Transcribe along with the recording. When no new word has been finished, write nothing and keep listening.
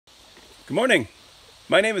Good morning.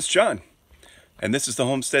 My name is John, and this is the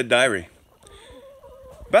Homestead Diary.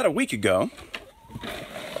 About a week ago,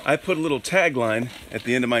 I put a little tagline at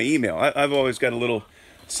the end of my email. I've always got a little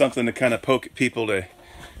something to kind of poke at people to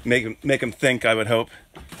make them think, I would hope,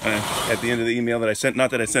 at the end of the email that I sent.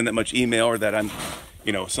 Not that I send that much email or that I'm,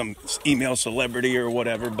 some email celebrity or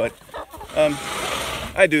whatever, but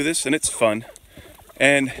I do this and it's fun.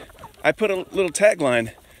 And I put a little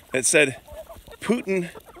tagline that said,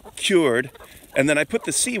 Putin Cured, and then I put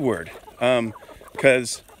the C word, and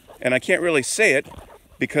I can't really say it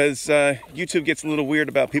because YouTube gets a little weird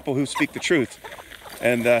about people who speak the truth.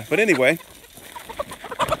 But anyway,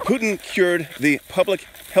 Putin cured the public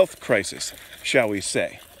health crisis, shall we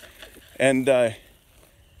say. And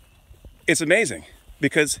it's amazing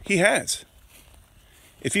because he has.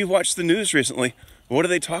 If you've watched the news recently, what are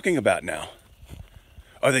they talking about now?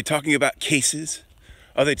 Are they talking about cases?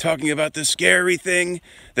 Are they talking about the scary thing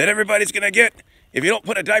that everybody's going to get if you don't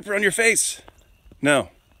put a diaper on your face? No.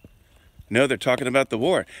 No, they're talking about the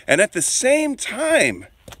war. And at the same time,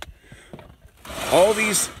 all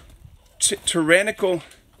these tyrannical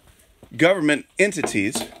government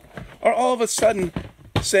entities are all of a sudden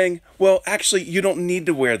saying, well, actually, you don't need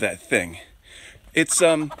to wear that thing. It's,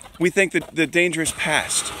 we think that the danger is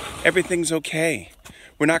past. Everything's okay.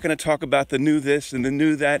 We're not going to talk about the new this and the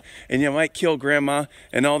new that, and you might kill grandma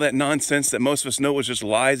and all that nonsense that most of us know was just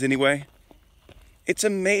lies anyway. It's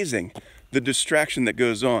amazing the distraction that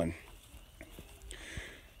goes on.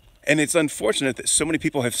 And it's unfortunate that so many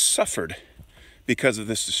people have suffered because of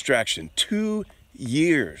this distraction. 2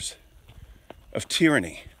 years of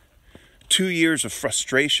tyranny, 2 years of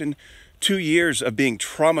frustration, 2 years of being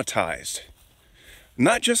traumatized,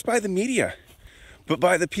 not just by the media, but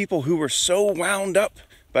by the people who were so wound up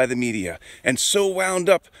by the media and so wound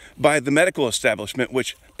up by the medical establishment,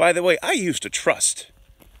 which, by the way, I used to trust.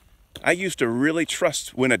 I used to really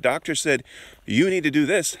trust when a doctor said, you need to do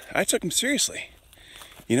this. I took him seriously.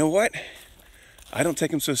 You know what? I don't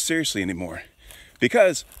take him so seriously anymore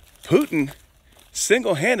because Putin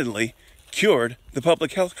single-handedly cured the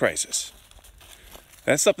public health crisis.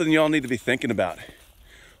 That's something y'all need to be thinking about.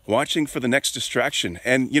 Watching for the next distraction.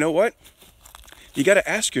 And you know what? You got to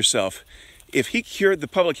ask yourself, if he cured the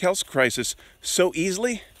public health crisis so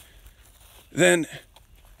easily, then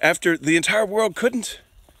after the entire world couldn't,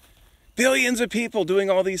 billions of people doing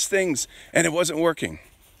all these things and it wasn't working.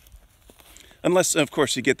 Unless, of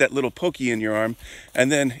course, you get that little pokey in your arm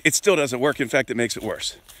and then it still doesn't work. In fact, it makes it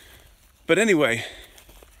worse. But anyway,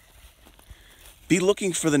 be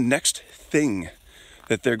looking for the next thing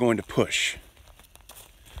that they're going to push.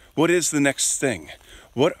 What is the next thing?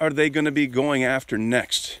 What are they going to be going after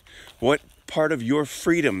next? What part of your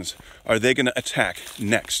freedoms are they going to attack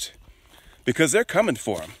next? Because they're coming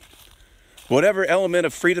for them. Whatever element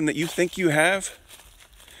of freedom that you think you have,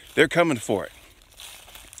 they're coming for it.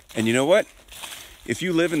 And you know what? If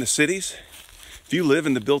you live in the cities, if you live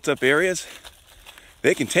in the built-up areas,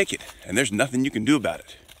 they can take it, and there's nothing you can do about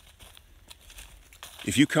it.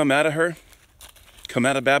 If you come out of her, come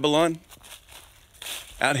out of Babylon,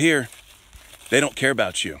 out here, they don't care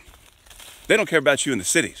about you. They don't care about you in the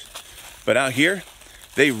cities. But out here,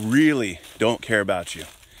 they really don't care about you.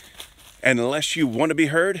 And unless you want to be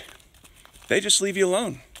heard, they just leave you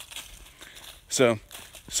alone. So,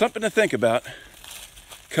 something to think about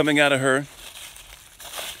coming out of her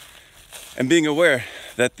and being aware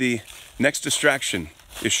that the next distraction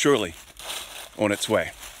is surely on its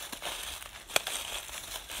way.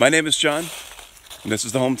 My name is John, and this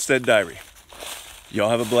is the Homestead Diary.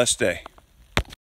 Y'all have a blessed day.